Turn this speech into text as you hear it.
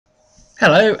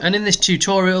Hello, and in this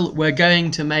tutorial we're going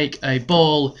to make a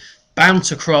ball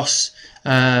bounce across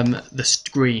the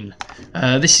screen.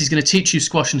 This is going to teach you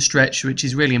squash and stretch, which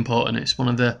is really important. It's one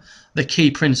of the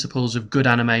key principles of good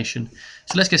animation.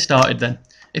 So let's get started then.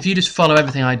 If you just follow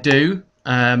everything I do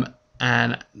and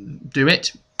do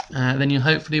it, then you'll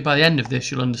hopefully by the end of this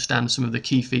you'll understand some of the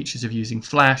key features of using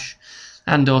Flash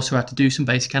and also how to do some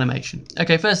basic animation.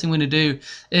 Okay, first thing we're going to do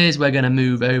is we're going to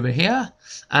move over here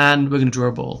and we're going to draw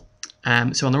a ball.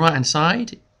 So on the right hand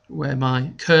side where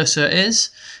my cursor is,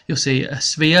 you'll see a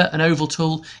sphere, an oval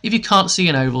tool. If you can't see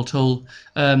an oval tool,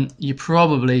 you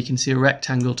probably can see a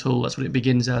rectangle tool. That's what it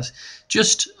begins as.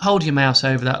 Just hold your mouse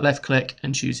over that, left click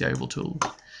and choose the oval tool.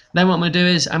 Then what I'm going to do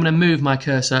is I'm going to move my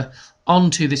cursor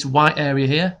onto this white area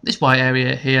here. This white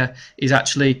area here is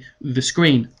actually the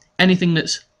screen. Anything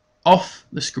that's off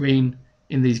the screen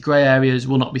in these grey areas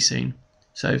will not be seen.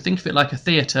 So think of it like a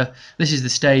theatre. This is the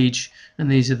stage and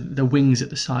these are the wings at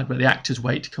the side where the actors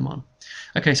wait to come on.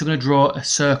 Okay, so I'm going to draw a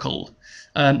circle.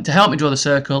 To help me draw the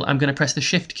circle, I'm going to press the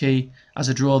Shift key as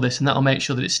I draw this, and that'll make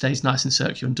sure that it stays nice and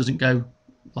circular and doesn't go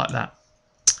like that.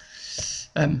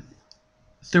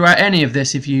 Throughout any of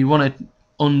this, if you want to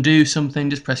undo something,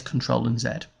 just press Ctrl and Z.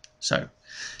 So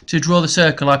to draw the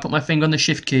circle, I put my finger on the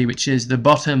Shift key, which is the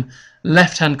bottom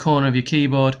left-hand corner of your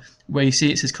keyboard, where you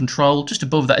see it says Control. Just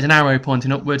above that is an arrow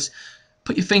pointing upwards.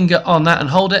 Put your finger on that and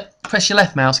hold it. Press your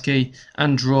left mouse key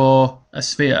and draw a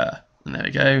sphere. And there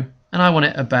we go. And I want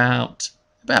it about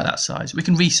that size. We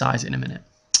can resize it in a minute.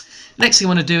 Next thing I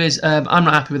want to do is, I'm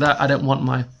not happy with that. I don't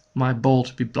want my ball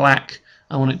to be black.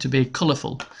 I want it to be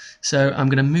colourful. So I'm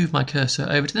going to move my cursor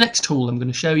over to the next tool I'm going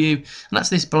to show you, and that's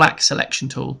this black selection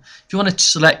tool. If you want to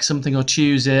select something or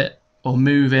choose it or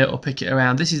move it or pick it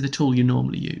around, this is the tool you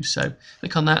normally use. So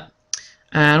click on that,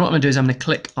 and what I'm going to do is I'm going to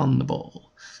click on the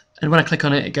ball. And when I click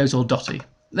on it, it goes all dotty.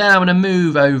 Then I'm going to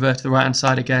move over to the right hand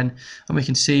side again, and we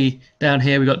can see down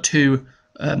here we've got two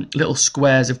little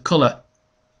squares of colour.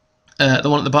 The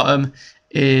one at the bottom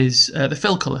is the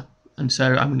fill colour, and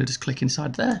so I'm going to just click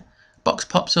inside there. Box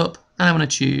pops up, and I'm going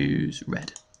to choose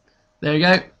red. There we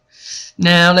go.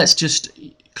 Now let's just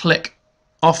click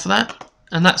off that,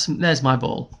 and there's my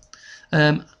ball.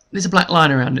 There's a black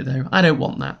line around it though. I don't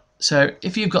want that. So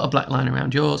if you've got a black line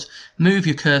around yours, move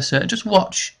your cursor and just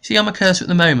watch. See on my cursor at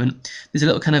the moment, there's a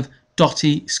little kind of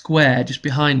dotty square just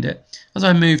behind it. As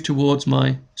I move towards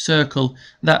my circle,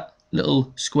 that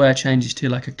little square changes to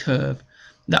like a curve.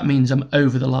 That means I'm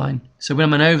over the line. So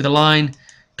when I'm over the line,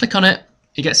 click on it,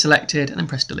 it gets selected, and then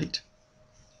press delete.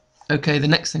 Okay, the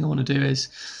next thing I want to do is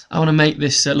I want to make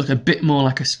this look a bit more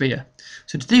like a sphere.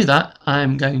 So to do that,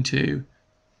 I'm going to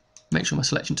make sure my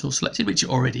selection tool is selected, which it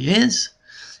already is.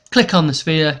 Click on the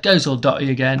sphere, goes all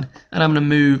dotty again, and I'm going to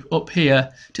move up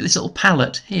here to this little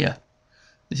palette here.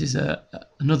 This is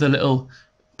another little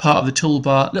part of the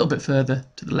toolbar, a little bit further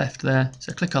to the left there.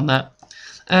 So click on that,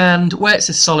 and where it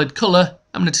says solid colour,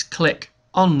 I'm going to just click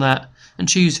on that and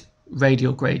choose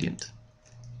radial gradient.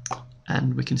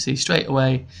 And we can see straight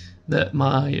away that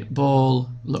my ball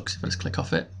looks, if I just click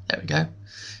off it, there we go.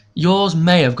 Yours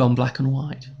may have gone black and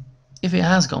white. If it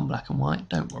has gone black and white,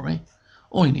 don't worry.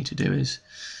 All you need to do is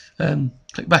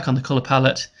click back on the colour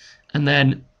palette, and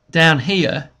then down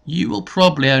here you will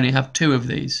probably only have two of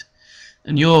these,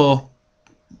 and your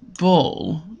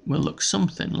ball will look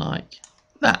something like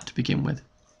that to begin with,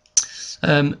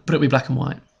 but it'll be black and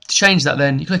white. To change that,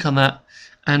 then you click on that,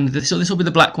 and this will be the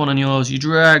black one on yours. You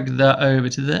drag that over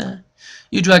to there,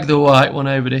 you drag the white one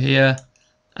over to here,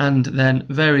 and then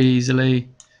very easily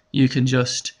you can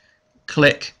just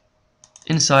click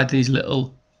inside these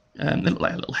little they look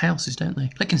like little houses, don't they?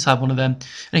 Click inside one of them, and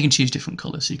you can choose different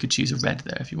colours. So you could choose a red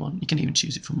there if you want. You can even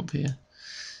choose it from up here,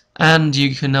 and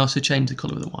you can also change the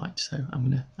colour of the white. So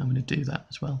I'm gonna do that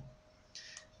as well,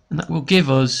 and that will give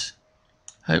us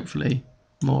hopefully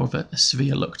more of a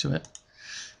sphere look to it.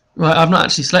 Right, I've not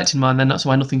actually selected mine then. That's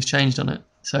why nothing's changed on it.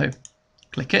 So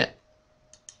click it.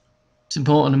 It's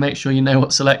important to make sure you know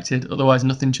what's selected, otherwise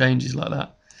nothing changes like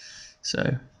that. So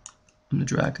I'm gonna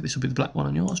drag. This will be the black one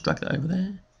on yours. Drag that over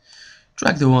there.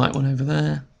 Drag the white one over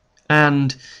there,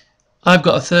 and I've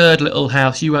got a third little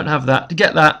house. You won't have that. To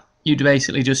get that, you'd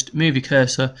basically just move your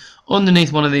cursor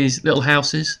underneath one of these little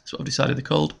houses. That's what I've decided they're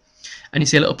called, and you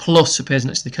see a little plus appears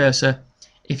next to the cursor.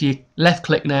 If you left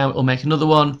click now, it will make another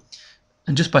one,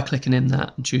 and just by clicking in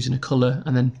that and choosing a colour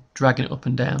and then dragging it up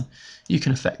and down, you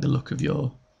can affect the look of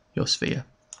your sphere.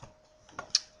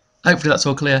 Hopefully that's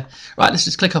all clear. Right, let's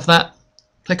just click off that,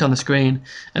 click on the screen,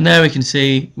 and there we can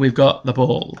see we've got the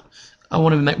ball. I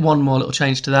want to make one more little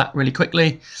change to that really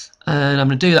quickly, and I'm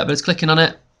going to do that by just clicking on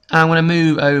it, I'm going to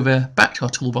move over back to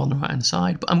our toolbar on the right hand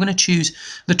side, but I'm going to choose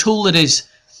the tool that is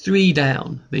 3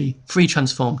 down, the free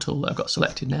transform tool that I've got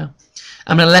selected now.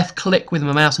 I'm going to left click with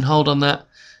my mouse and hold on that,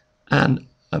 and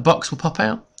a box will pop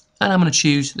out, and I'm going to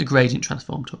choose the gradient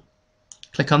transform tool.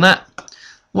 Click on that.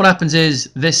 What happens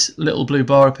is this little blue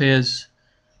bar appears.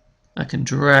 I can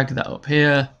drag that up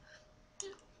here,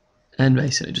 and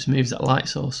basically just moves that light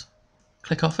source.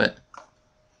 Click off it.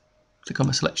 Click on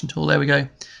my selection tool. There we go.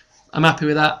 I'm happy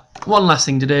with that. One last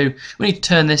thing to do. We need to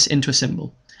turn this into a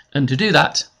symbol, and to do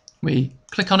that, we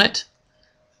click on it,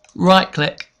 right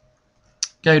click,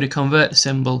 go to convert the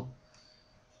symbol,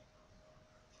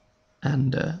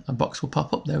 and a box will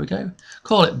pop up. There we go.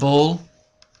 Call it ball.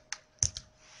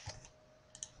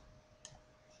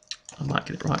 I might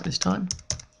get it right this time.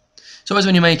 So as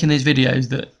when you're making these videos,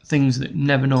 that things that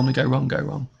never normally go wrong go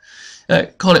wrong.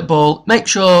 Call it ball. Make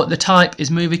sure the type is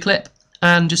movie clip,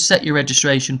 and just set your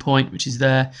registration point, which is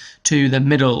there, to the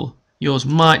middle. Yours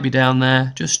might be down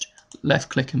there. Just left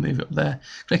click and move it up there.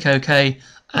 Click OK,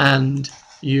 and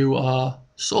you are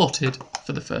sorted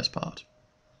for the first part.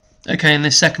 Okay, in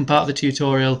this second part of the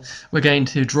tutorial, we're going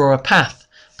to draw a path.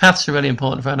 Paths are really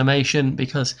important for animation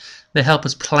because they help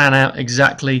us plan out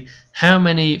exactly how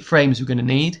many frames we're going to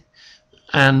need,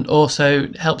 and also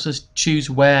helps us choose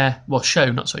where, well,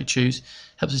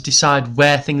 helps us decide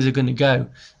where things are going to go,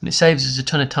 and it saves us a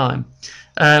ton of time.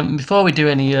 Before we do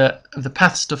any of the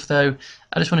path stuff though,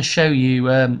 I just want to show you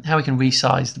how we can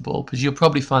resize the ball, because you'll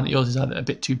probably find that yours is either a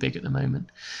bit too big at the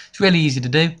moment. It's really easy to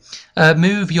do.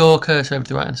 Move your cursor over to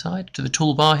the right hand side to the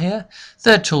toolbar here,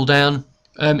 third tool down.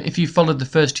 If you followed the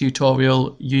first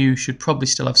tutorial, you should probably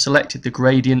still have selected the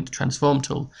gradient transform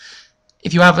tool.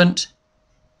 If you haven't,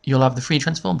 you'll have the free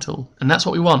transform tool, and that's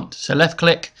what we want. So left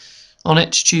click on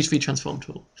it to choose free transform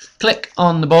tool. Click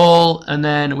on the ball, and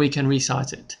then we can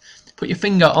resize it. Put your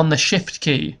finger on the shift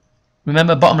key.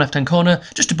 Remember, bottom left hand corner,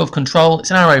 just above control,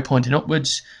 it's an arrow pointing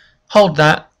upwards. Hold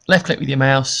that, left click with your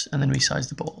mouse, and then resize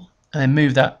the ball, and then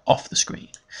move that off the screen.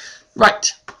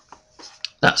 Right,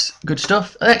 that's good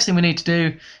stuff. The next thing we need to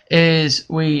do is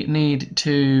we need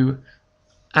to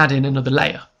add in another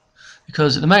layer,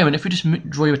 because at the moment, if we just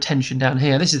draw your attention down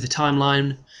here, this is the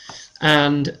timeline,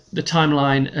 and the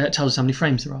timeline tells us how many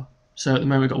frames there are. So at the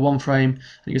moment we've got 1 frame, and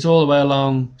it goes all the way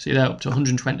along, see there, up to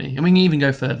 120, and we can even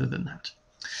go further than that.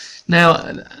 Now,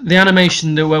 the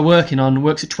animation that we're working on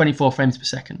works at 24 frames per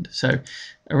second, so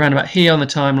around about here on the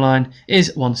timeline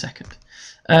is 1 second.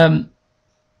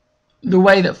 The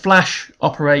way that Flash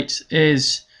operates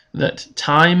is that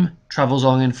time travels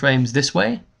along in frames this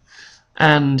way,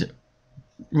 and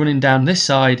running down this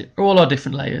side are all our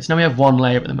different layers. Now we have 1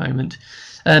 layer at the moment.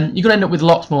 You're going to end up with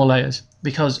lots more layers,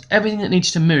 because everything that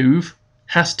needs to move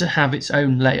has to have its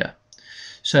own layer.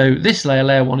 So this layer,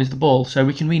 layer 1, is the ball, so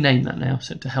we can rename that now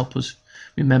so to help us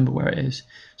remember where it is.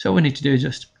 So all we need to do is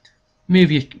just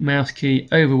move your mouse key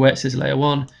over where it says layer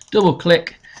 1, double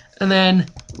click, and then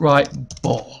write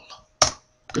ball.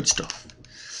 Good stuff.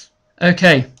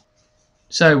 Okay,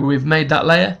 so we've made that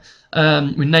layer,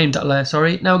 we named that layer,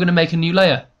 sorry. Now we're going to make a new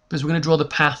layer, because we're going to draw the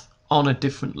path on a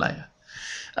different layer.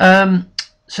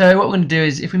 So what we're going to do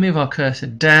is, if we move our cursor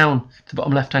down to the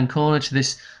bottom left hand corner to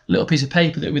this little piece of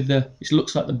paper that which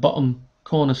looks like the bottom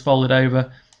corner's folded over,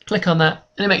 click on that,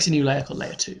 and it makes a new layer called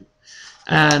layer 2.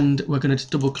 And we're going to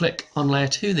double click on layer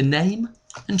 2, the name,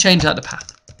 and change that to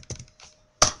path.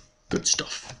 Good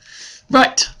stuff.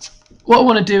 Right, what I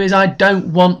want to do is, I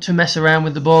don't want to mess around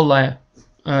with the ball layer.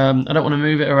 I don't want to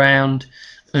move it around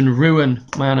and ruin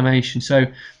my animation. So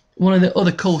one of the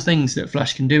other cool things that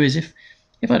Flash can do is,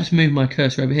 if I just move my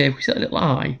cursor over here, if we set that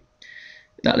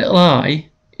little eye,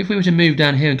 if we were to move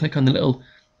down here and click on the little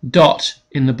dot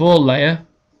in the ball layer,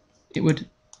 it would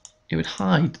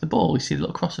hide the ball. You see the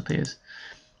little cross appears.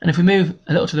 And if we move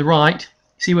a little to the right,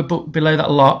 see we're below that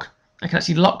lock, I can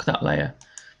actually lock that layer.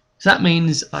 So that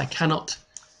means I cannot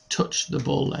touch the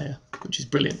ball layer, which is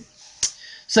brilliant.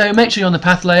 So make sure you're on the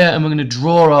path layer, and we're going to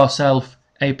draw ourselves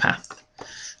a path.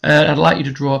 I'd like you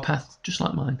to draw a path just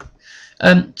like mine.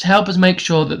 To help us make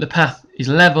sure that the path is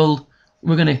level,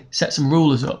 we're going to set some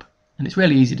rulers up, and it's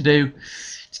really easy to do.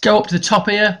 Just go up to the top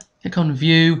here, click on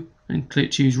view, and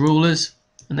choose rulers,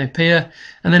 and they appear.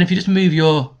 And then if you just move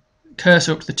your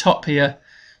cursor up to the top here,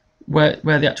 where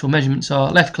the actual measurements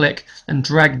are, left click and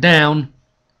drag down.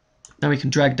 Now we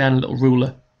can drag down a little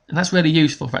ruler, and that's really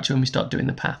useful for actually when we start doing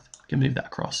the path. We can move that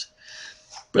across.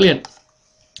 Brilliant.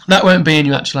 That won't be in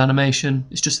your actual animation,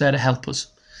 it's just there to help us.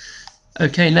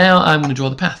 Okay, now I'm going to draw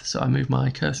the path, so I move my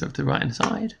cursor up to the right hand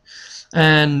side,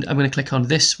 and I'm going to click on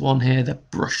this one here, the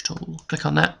brush tool. Click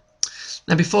on that.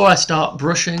 Now before I start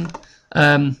brushing,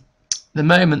 the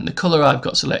moment the colour I've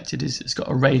got selected is it's got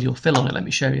a radial fill on it. Let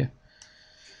me show you.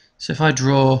 So if I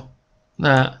draw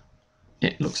that,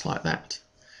 it looks like that.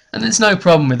 And there's no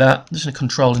problem with that. I'm just going to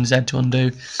Control and Z to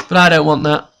undo. But I don't want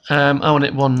that. I want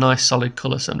it one nice solid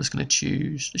colour, so I'm just going to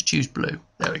choose blue.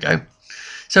 There we go.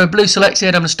 So with blue selected,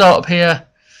 I'm going to start up here,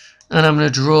 and I'm going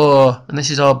to draw, and this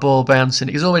is our ball bouncing.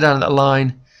 It goes all the way down that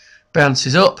line,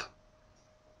 bounces up,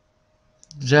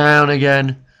 down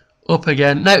again, up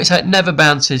again. Notice how it never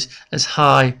bounces as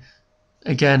high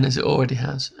again as it already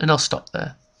has. And I'll stop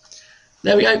there.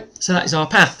 There we go. So that is our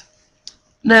path.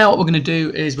 Now what we're going to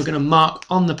do is we're going to mark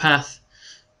on the path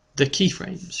the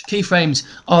keyframes. Keyframes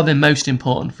are the most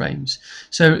important frames.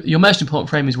 So your most important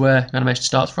frame is where the animation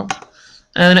starts from,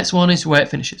 and the next one is where it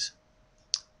finishes.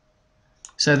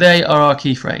 So they are our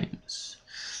keyframes.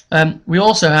 We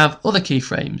also have other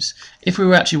keyframes. If we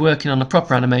were actually working on a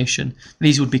proper animation,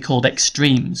 these would be called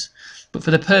extremes. But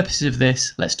for the purposes of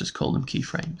this, let's just call them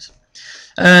keyframes.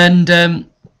 And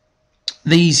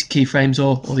these keyframes,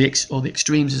 or the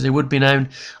extremes as they would be known,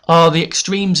 are the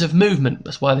extremes of movement.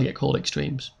 That's why they get called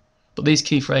extremes. But these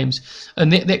keyframes,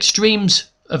 and the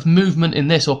extremes of movement in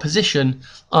this, or position,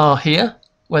 are here,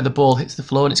 where the ball hits the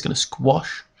floor and it's going to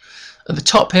squash. At the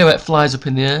top here, where it flies up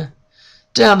in the air.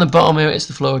 Down the bottom here, it hits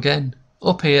the floor again.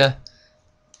 Up here,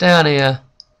 down here,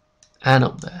 and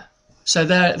up there. So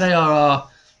they are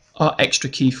our extra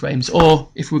keyframes, or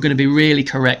if we're going to be really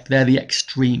correct, they're the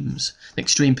extremes, the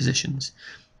extreme positions.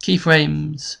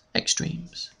 Keyframes,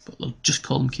 extremes, but we'll just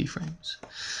call them keyframes.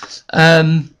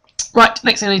 Right,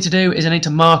 next thing I need to do is I need to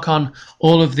mark on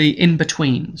all of the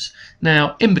in-betweens.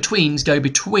 Now, in-betweens go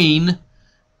between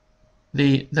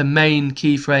the main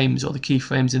keyframes, or the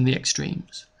keyframes in the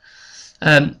extremes.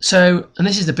 And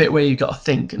this is the bit where you've got to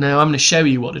think. Now, I'm going to show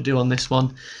you what to do on this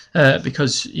one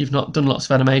because you've not done lots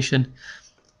of animation.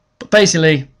 But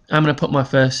basically, I'm going to put my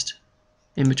first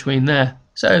in between there.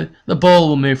 So the ball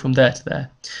will move from there to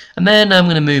there. And then I'm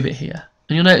going to move it here.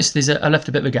 And you'll notice I left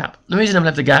a bit of a gap. The reason I've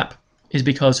left a gap is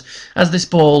because as this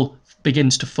ball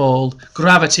begins to fall,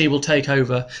 gravity will take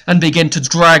over and begin to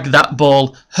drag that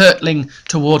ball hurtling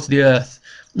towards the earth.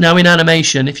 Now in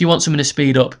animation, if you want something to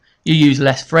speed up, you use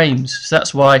less frames. So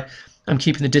that's why I'm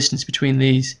keeping the distance between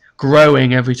these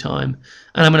growing every time.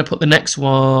 And I'm going to put the next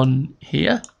one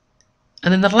here.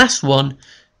 And then the last one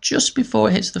just before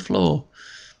it hits the floor.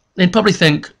 You'd probably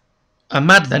think, I'm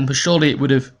mad then, but surely it would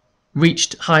have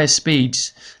reached higher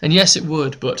speeds. And yes, it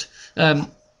would, but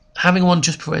having one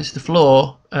just before it hits the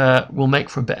floor will make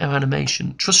for a better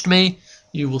animation. Trust me,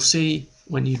 you will see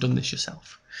when you've done this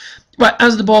yourself. Right,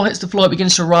 as the ball hits the floor, it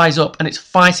begins to rise up, and it's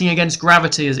fighting against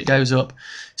gravity as it goes up.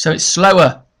 So it's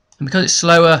slower, and because it's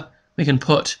slower, we can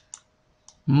put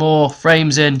more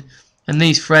frames in, and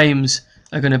these frames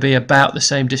are going to be about the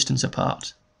same distance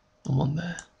apart. And one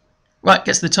there. Right,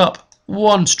 gets to the top,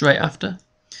 one straight after,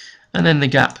 and then the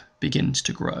gap begins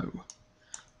to grow.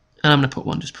 And I'm going to put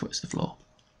one just before it's the floor.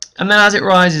 And then as it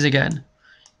rises again,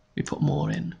 we put more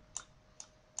in.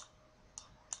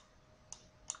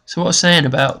 So what I was saying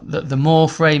about the more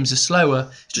frames are slower,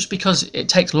 it's just because it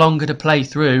takes longer to play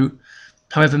through,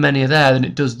 however many are there, than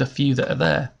it does the few that are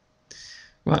there.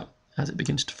 Right, as it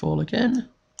begins to fall again.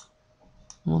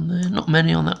 One there, not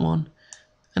many on that one.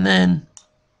 And then,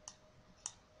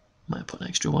 might put an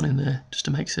extra one in there, just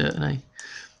to make certain, eh?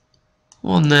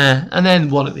 One there, and then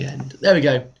one at the end. There we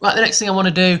go. Right, the next thing I want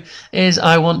to do is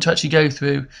I want to actually go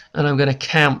through, and I'm going to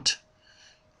count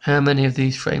how many of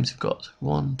these frames I've got.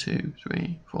 1, 2,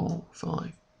 3, 4,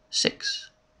 5,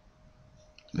 6.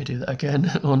 Let me do that again.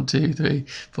 1, 2, 3,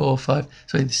 4, 5.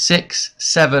 So 6,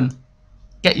 7.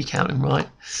 Get your counting right.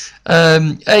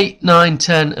 8, 9,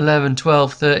 10, 11,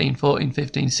 12, 13, 14,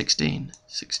 15, 16.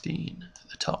 16 at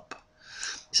the top.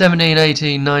 17,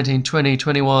 18, 19, 20,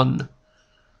 21.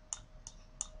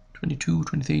 22,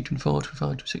 23, 24, 25,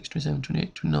 26, 27,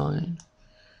 28, 29.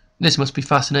 This must be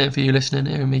fascinating for you listening,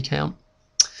 hearing me count.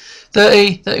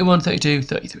 30, 31, 32,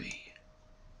 33.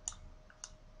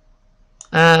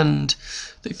 And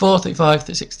 34, 35,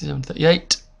 36, 37,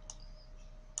 38.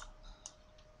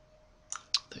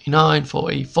 39,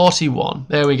 40, 41.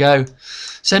 There we go.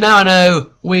 So now I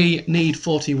know we need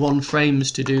 41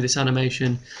 frames to do this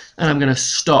animation, and I'm going to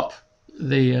stop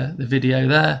the video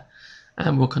there,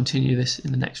 and we'll continue this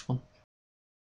in the next one.